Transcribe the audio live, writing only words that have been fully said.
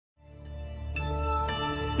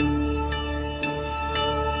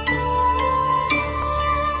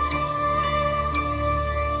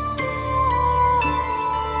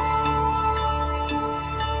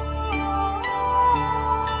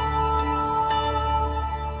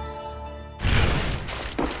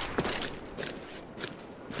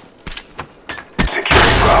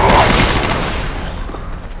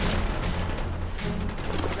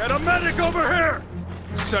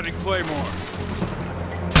Setting Claymore.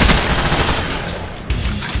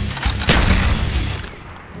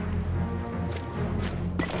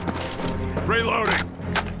 Reloading.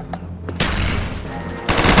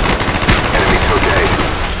 Enemy took A.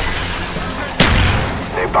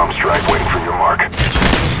 Napalm strike waiting for your mark.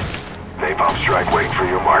 Napalm strike waiting for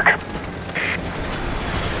your mark.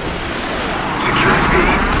 Securing B.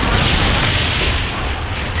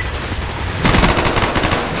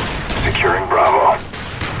 Securing Bravo.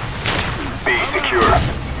 B secure.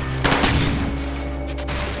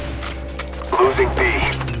 Losing B.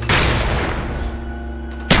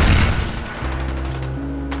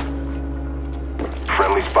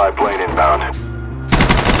 Friendly spy plane inbound.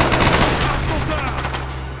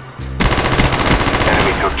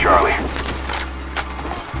 Enemy took Charlie.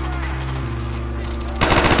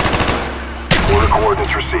 Order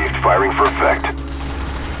coordinates received. Firing for effect.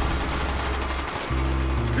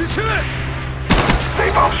 He's hit!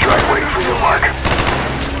 Napalm strike waiting for your mark.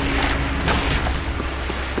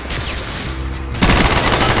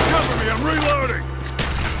 Cover me, I'm reloading!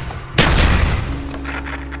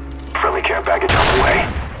 Friendly care package on the way.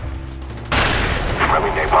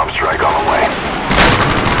 Friendly napalm strike on the way.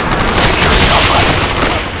 Securing Alpha.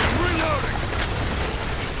 Reloading!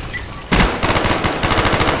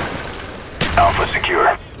 Alpha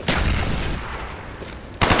secure.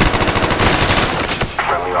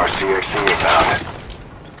 Friendly RCXD inbound.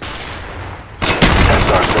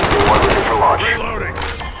 SR-71 ready for launch. Reloading!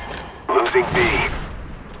 Losing B.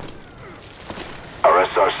 Our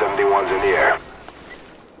SR-71's in the air.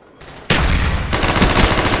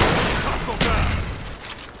 Hostile down!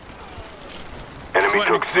 Enemy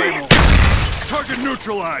took C. Claymore. Target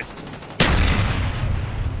neutralized!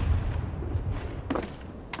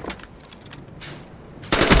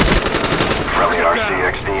 Friendly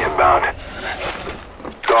RCXD inbound.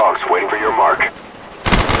 Dogs waiting for your mark.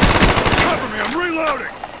 Cover me, I'm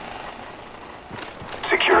reloading!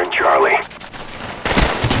 Securing Charlie.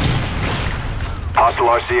 Hostile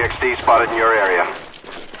RCXD spotted in your area.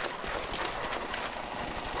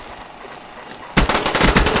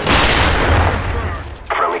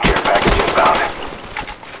 Friendly care package inbound.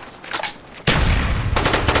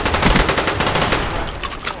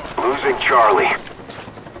 Losing Charlie.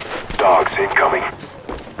 Dogs incoming.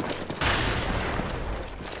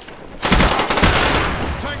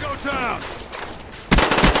 Tango down!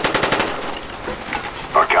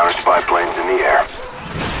 Our counter spy plane's in the air.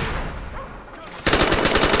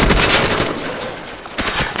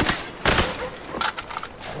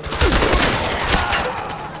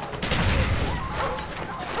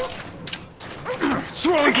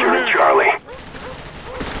 Throwing Securing grenade! Charlie.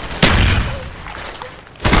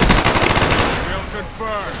 Kill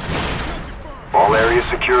confirmed! All areas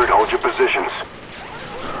secured. Hold your positions.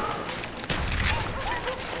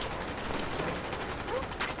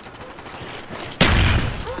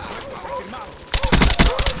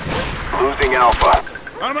 Losing Alpha.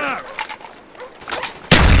 I'm out!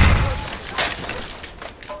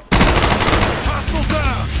 Hostile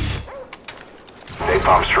down!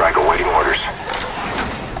 Napalm strike awaiting orders.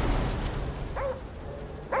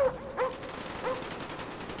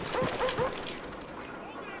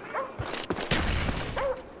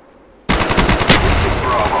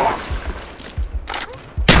 Bravo.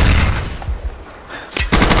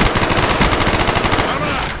 I'm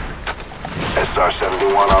out!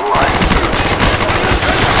 SR-71 online.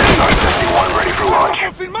 SR-71 ready for launch.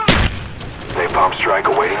 Napalm strike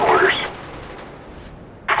awaiting orders.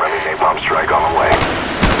 Friendly napalm strike on the way.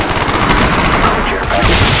 Friendly care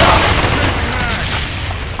package inbound.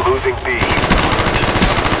 Losing B.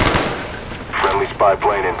 Friendly spy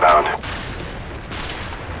plane inbound.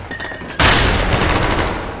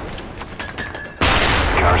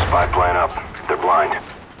 Counter spy plane up. They're blind.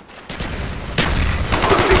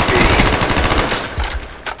 Losing B.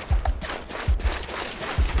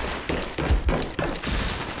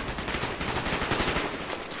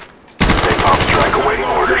 Napalm strike awaiting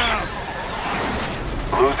orders.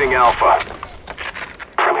 Losing Alpha.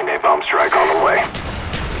 Friendly napalm strike on the way.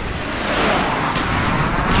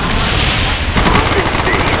 Losing C.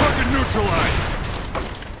 Target neutralized!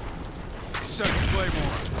 Setting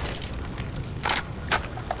Claymore.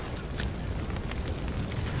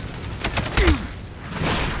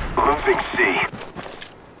 Losing C.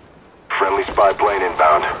 Friendly spy plane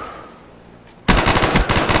inbound.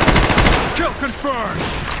 Kill confirmed!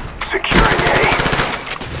 Securing A.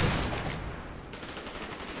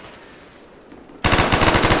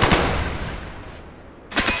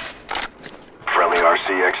 Friendly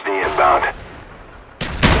RCXD inbound.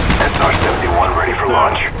 SR-71 ready for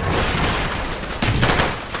launch.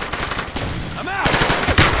 I'm out!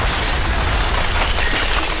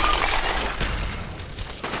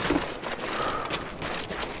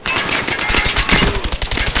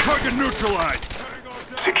 neutralized.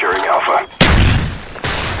 Securing Alpha.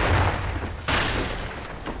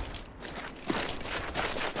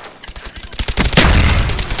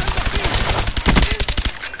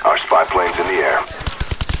 Our spy plane's in the air.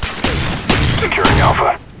 Securing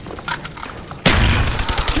Alpha.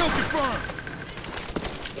 Kill confirmed.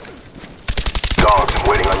 Dogs, I'm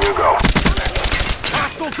waiting on you, go.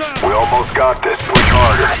 Hostile down. We almost got this. Push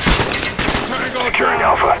harder. Tango Securing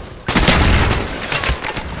down. Alpha.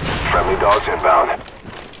 Friendly dogs inbound.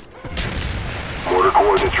 Mortar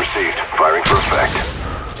coordinates received. Firing for effect.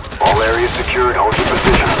 All areas secured. Hold your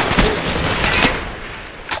positions.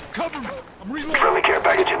 Cover me. I'm reloading. Friendly care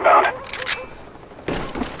package inbound.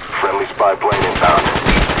 Friendly spy plane inbound.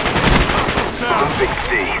 Down. Losing C.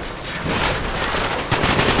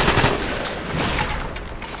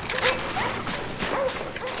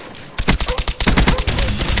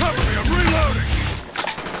 Cover me. I'm reloading.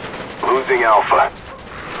 Losing Alpha.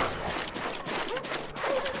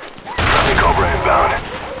 Friendly Cobra inbound.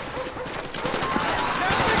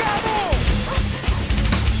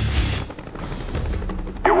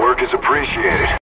 Your work is appreciated.